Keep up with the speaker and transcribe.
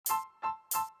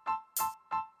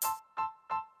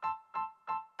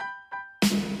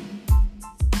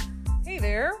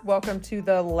there. Welcome to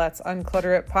the Let's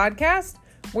Unclutter It podcast,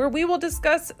 where we will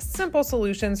discuss simple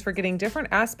solutions for getting different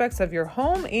aspects of your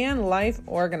home and life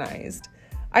organized.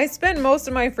 I spend most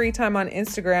of my free time on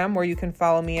Instagram, where you can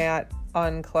follow me at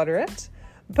Unclutter It,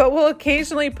 but will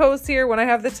occasionally post here when I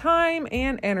have the time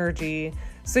and energy,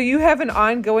 so you have an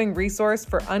ongoing resource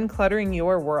for uncluttering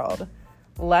your world.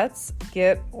 Let's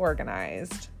get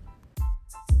organized.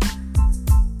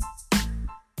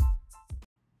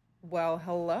 Well,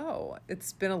 hello.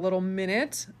 It's been a little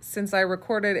minute since I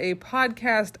recorded a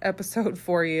podcast episode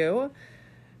for you.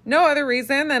 No other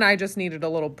reason than I just needed a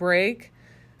little break.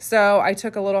 So I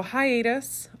took a little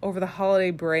hiatus over the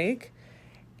holiday break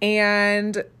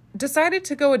and decided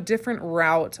to go a different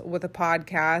route with a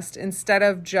podcast. Instead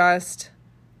of just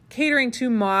catering to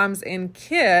moms and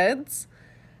kids,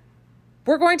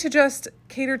 we're going to just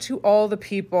cater to all the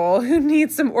people who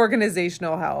need some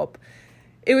organizational help.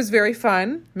 It was very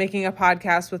fun making a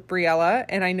podcast with Briella,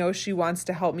 and I know she wants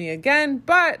to help me again,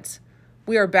 but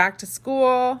we are back to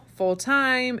school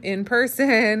full-time, in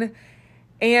person,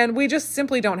 and we just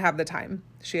simply don't have the time.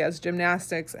 She has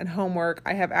gymnastics and homework.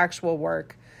 I have actual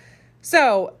work.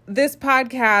 So this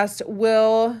podcast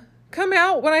will come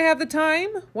out when I have the time,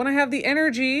 when I have the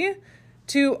energy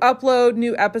to upload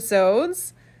new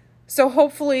episodes. So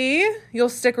hopefully you'll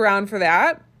stick around for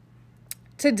that.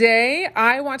 Today,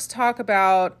 I want to talk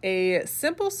about a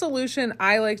simple solution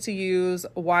I like to use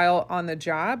while on the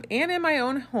job and in my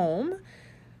own home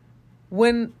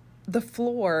when the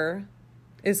floor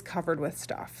is covered with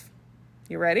stuff.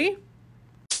 You ready?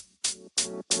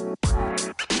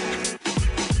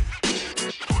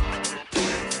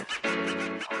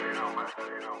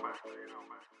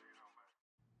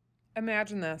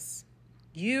 Imagine this.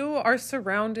 You are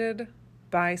surrounded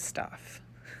by stuff.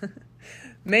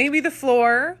 Maybe the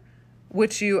floor,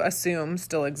 which you assume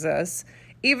still exists,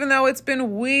 even though it's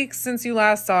been weeks since you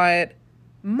last saw it,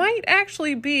 might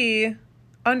actually be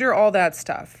under all that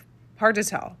stuff. Hard to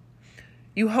tell.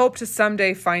 You hope to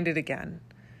someday find it again.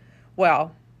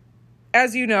 Well,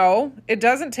 as you know, it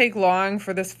doesn't take long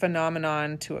for this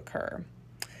phenomenon to occur.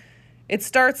 It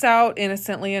starts out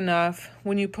innocently enough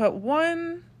when you put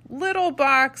one little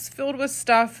box filled with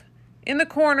stuff in the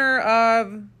corner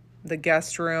of the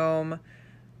guest room,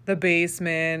 the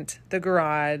basement, the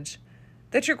garage,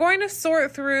 that you're going to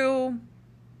sort through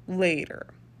later.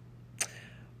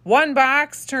 One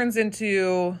box turns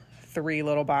into 3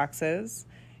 little boxes.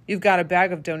 You've got a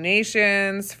bag of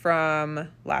donations from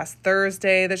last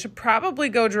Thursday that should probably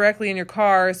go directly in your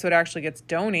car so it actually gets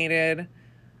donated.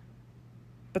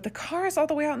 But the car is all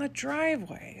the way out in the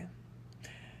driveway.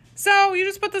 So you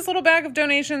just put this little bag of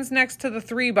donations next to the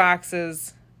 3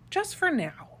 boxes just for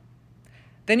now.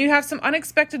 Then you have some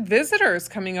unexpected visitors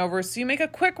coming over, so you make a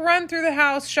quick run through the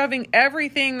house, shoving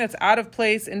everything that's out of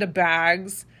place into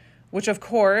bags, which of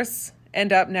course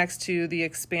end up next to the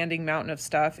expanding mountain of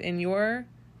stuff in your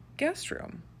guest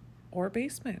room or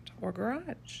basement or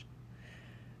garage.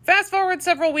 Fast forward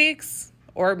several weeks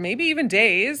or maybe even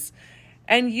days,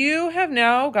 and you have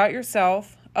now got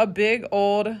yourself a big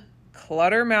old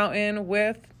clutter mountain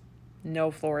with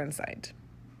no floor in sight.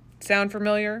 Sound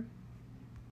familiar?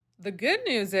 The good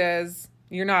news is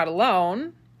you're not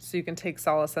alone, so you can take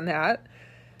solace in that.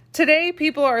 Today,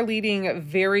 people are leading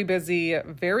very busy,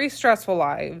 very stressful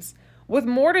lives with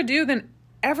more to do than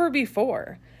ever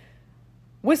before.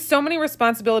 With so many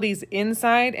responsibilities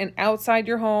inside and outside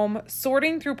your home,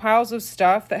 sorting through piles of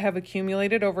stuff that have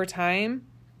accumulated over time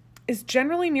is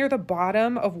generally near the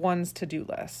bottom of one's to-do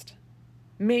list.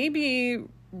 Maybe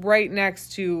right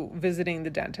next to visiting the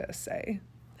dentist, say.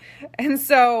 And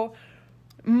so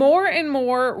more and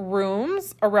more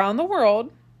rooms around the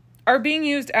world are being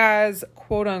used as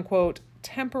quote-unquote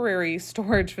temporary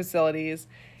storage facilities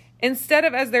instead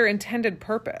of as their intended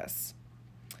purpose.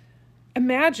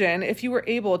 Imagine if you were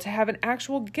able to have an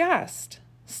actual guest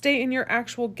stay in your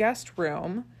actual guest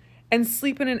room and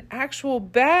sleep in an actual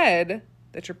bed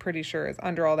that you're pretty sure is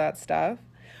under all that stuff.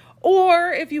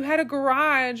 Or if you had a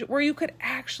garage where you could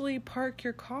actually park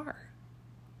your car.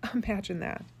 Imagine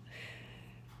that.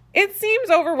 It seems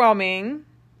overwhelming.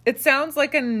 It sounds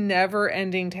like a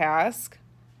never-ending task.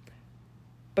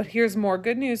 But here's more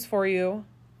good news for you.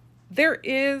 There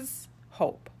is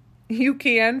hope. You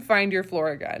can find your floor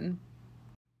again.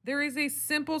 There is a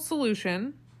simple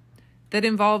solution that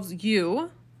involves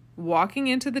you walking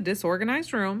into the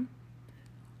disorganized room,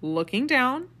 looking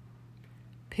down,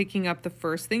 picking up the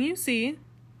first thing you see,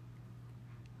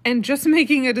 and just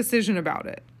making a decision about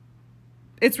it.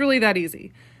 It's really that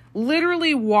easy.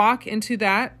 Literally walk into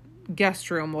that guest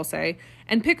room, we'll say,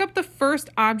 and pick up the first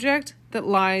object that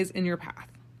lies in your path.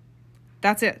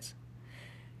 That's it.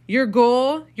 Your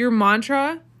goal, your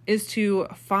mantra is to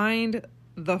find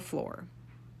the floor.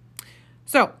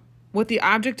 So, with the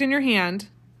object in your hand,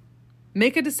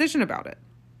 make a decision about it.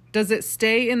 Does it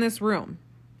stay in this room?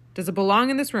 Does it belong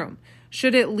in this room?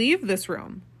 Should it leave this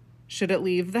room? Should it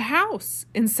leave the house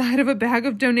inside of a bag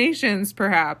of donations,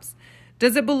 perhaps?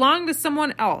 Does it belong to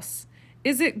someone else?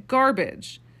 Is it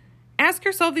garbage? Ask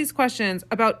yourself these questions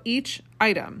about each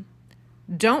item.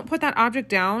 Don't put that object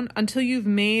down until you've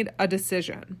made a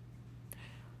decision.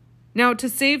 Now, to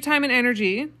save time and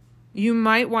energy, you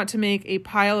might want to make a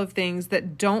pile of things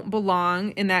that don't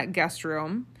belong in that guest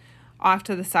room off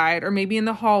to the side or maybe in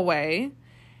the hallway.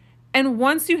 And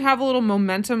once you have a little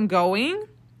momentum going,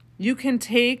 you can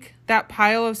take that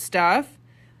pile of stuff,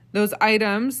 those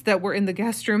items that were in the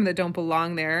guest room that don't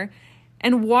belong there,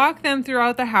 and walk them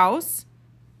throughout the house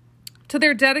to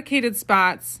their dedicated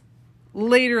spots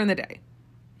later in the day.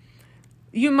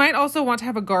 You might also want to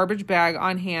have a garbage bag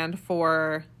on hand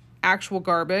for actual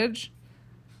garbage.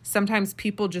 Sometimes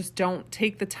people just don't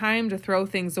take the time to throw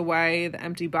things away, the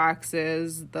empty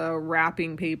boxes, the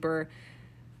wrapping paper.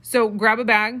 So grab a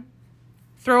bag,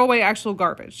 throw away actual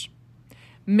garbage.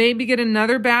 Maybe get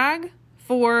another bag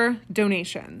for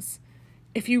donations.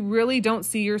 If you really don't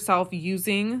see yourself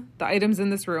using the items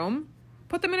in this room,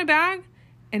 put them in a bag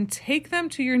and take them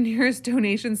to your nearest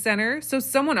donation center so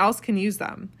someone else can use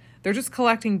them. They're just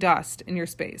collecting dust in your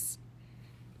space.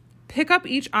 Pick up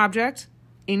each object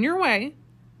in your way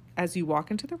as you walk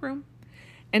into the room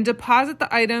and deposit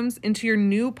the items into your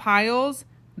new piles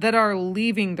that are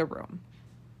leaving the room.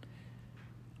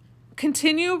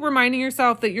 Continue reminding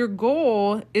yourself that your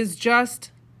goal is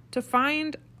just to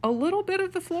find a little bit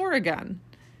of the floor again.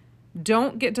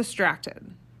 Don't get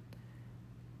distracted.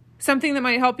 Something that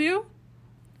might help you?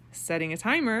 Setting a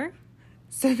timer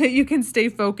so that you can stay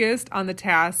focused on the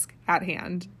task at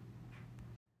hand.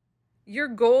 Your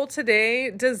goal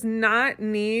today does not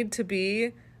need to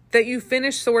be that you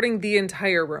finish sorting the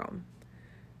entire room.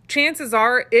 Chances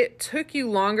are it took you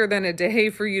longer than a day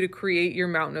for you to create your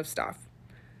mountain of stuff.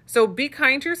 So be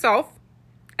kind to yourself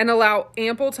and allow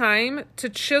ample time to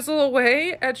chisel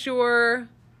away at your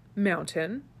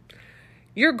mountain.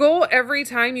 Your goal every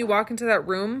time you walk into that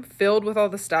room filled with all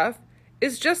the stuff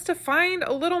is just to find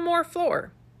a little more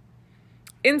floor.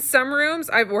 In some rooms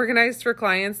I've organized for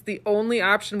clients, the only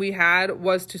option we had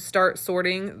was to start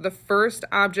sorting the first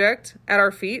object at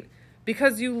our feet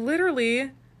because you literally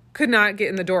could not get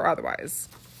in the door otherwise.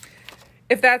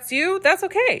 If that's you, that's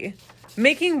okay.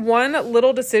 Making one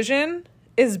little decision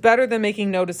is better than making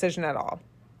no decision at all.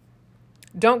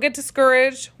 Don't get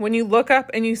discouraged when you look up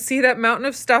and you see that mountain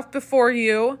of stuff before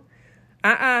you.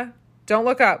 Don't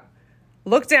look up.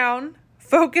 Look down.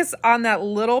 Focus on that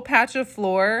little patch of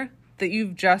floor that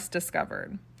you've just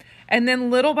discovered. And then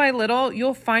little by little,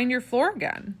 you'll find your floor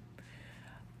again.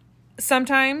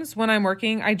 Sometimes when I'm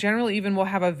working, I generally even will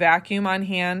have a vacuum on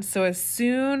hand. So as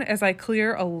soon as I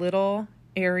clear a little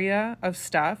area of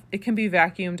stuff, it can be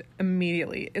vacuumed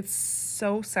immediately. It's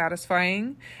so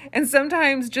satisfying. And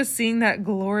sometimes just seeing that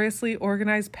gloriously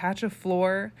organized patch of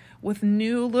floor with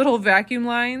new little vacuum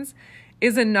lines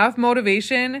is enough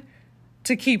motivation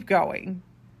to keep going.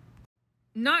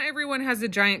 Not everyone has a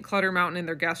giant clutter mountain in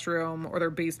their guest room or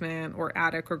their basement or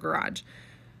attic or garage.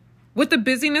 With the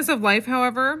busyness of life,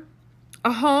 however,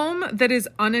 a home that is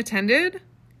unattended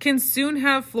can soon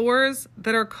have floors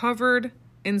that are covered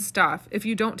in stuff if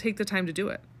you don't take the time to do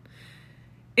it.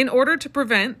 In order to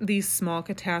prevent these small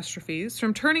catastrophes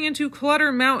from turning into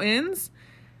clutter mountains,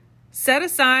 set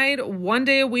aside one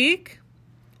day a week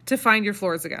to find your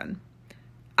floors again.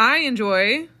 I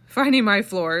enjoy finding my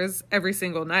floors every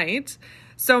single night,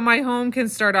 so my home can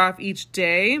start off each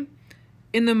day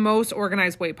in the most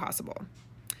organized way possible.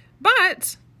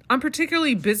 But on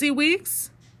particularly busy weeks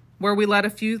where we let a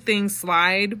few things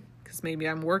slide, because maybe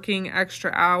I'm working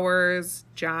extra hours,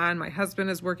 John, my husband,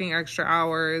 is working extra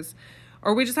hours,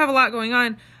 or we just have a lot going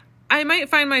on, I might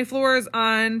find my floors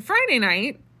on Friday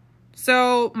night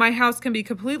so my house can be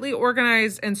completely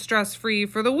organized and stress-free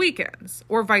for the weekends,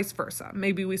 or vice versa.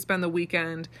 Maybe we spend the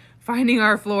weekend finding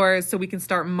our floors so we can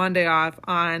start Monday off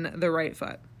on the right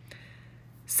foot.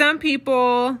 Some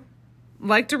people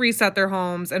like to reset their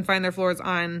homes and find their floors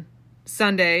on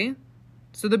Sunday,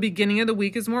 so the beginning of the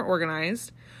week is more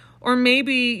organized. Or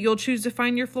maybe you'll choose to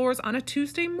find your floors on a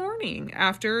Tuesday morning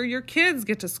after your kids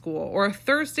get to school, or a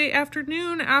Thursday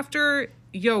afternoon after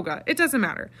yoga. It doesn't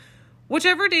matter.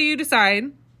 Whichever day you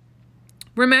decide,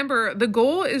 remember, the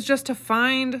goal is just to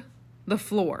find the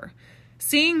floor.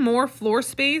 Seeing more floor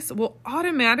space will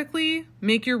automatically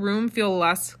make your room feel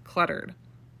less cluttered.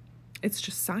 It's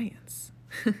just science.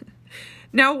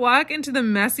 Now walk into the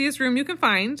messiest room you can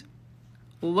find,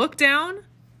 look down,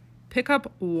 pick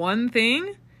up one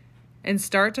thing, and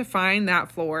start to find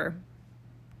that floor.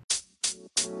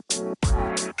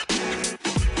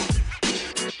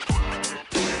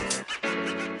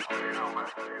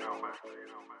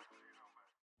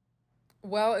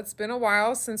 Well, it's been a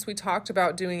while since we talked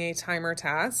about doing a timer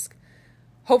task.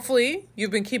 Hopefully,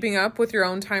 you've been keeping up with your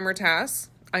own timer tasks.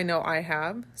 I know I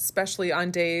have, especially on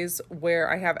days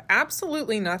where I have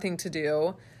absolutely nothing to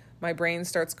do. My brain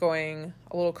starts going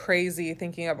a little crazy,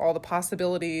 thinking of all the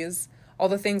possibilities, all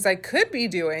the things I could be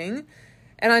doing.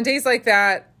 And on days like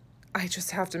that, I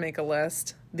just have to make a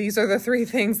list. These are the 3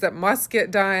 things that must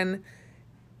get done.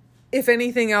 If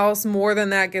anything else more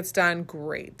than that gets done,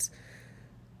 great.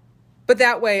 But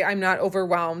that way I'm not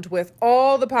overwhelmed with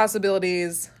all the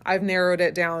possibilities. I've narrowed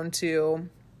it down to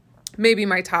maybe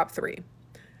my top 3.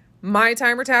 My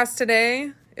timer task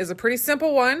today is a pretty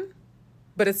simple one,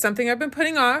 but it's something I've been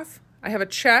putting off. I have a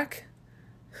check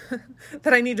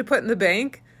that I need to put in the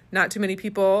bank. Not too many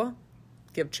people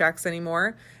give checks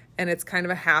anymore, and it's kind of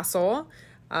a hassle.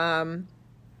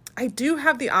 I do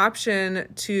have the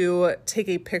option to take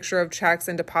a picture of checks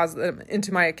and deposit them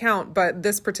into my account, but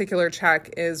this particular check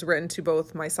is written to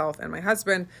both myself and my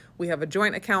husband. We have a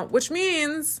joint account, which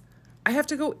means I have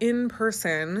to go in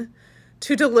person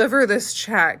to deliver this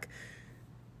check.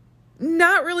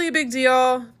 Not really a big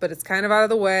deal, but it's kind of out of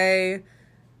the way.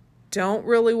 Don't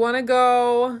really want to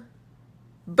go,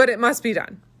 but it must be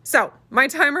done. So my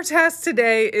timer task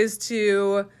today is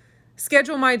to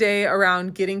schedule my day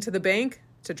around getting to the bank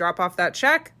to drop off that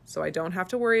check so I don't have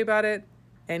to worry about it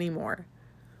anymore.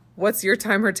 What's your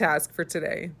timer task for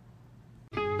today?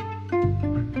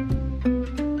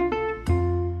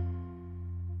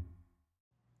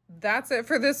 That's it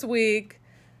for this week.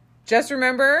 Just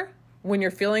remember, when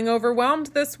you're feeling overwhelmed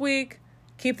this week,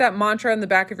 keep that mantra in the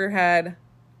back of your head.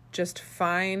 Just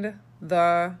find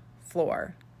the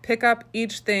floor. Pick up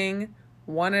each thing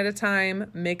one at a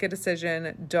time, make a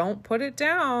decision. Don't put it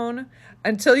down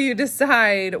until you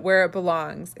decide where it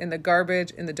belongs, in the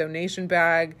garbage, in the donation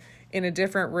bag, in a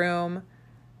different room.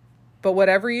 But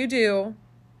whatever you do,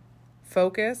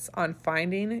 focus on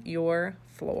finding your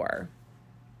floor.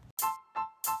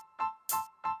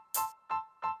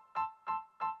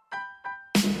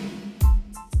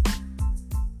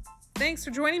 Thanks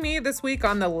for joining me this week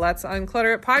on the Let's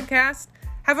Unclutter It podcast.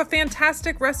 Have a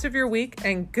fantastic rest of your week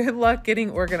and good luck getting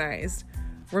organized.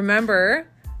 Remember,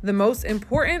 the most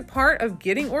important part of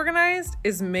getting organized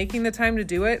is making the time to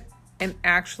do it and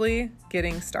actually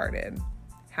getting started.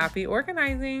 Happy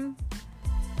organizing!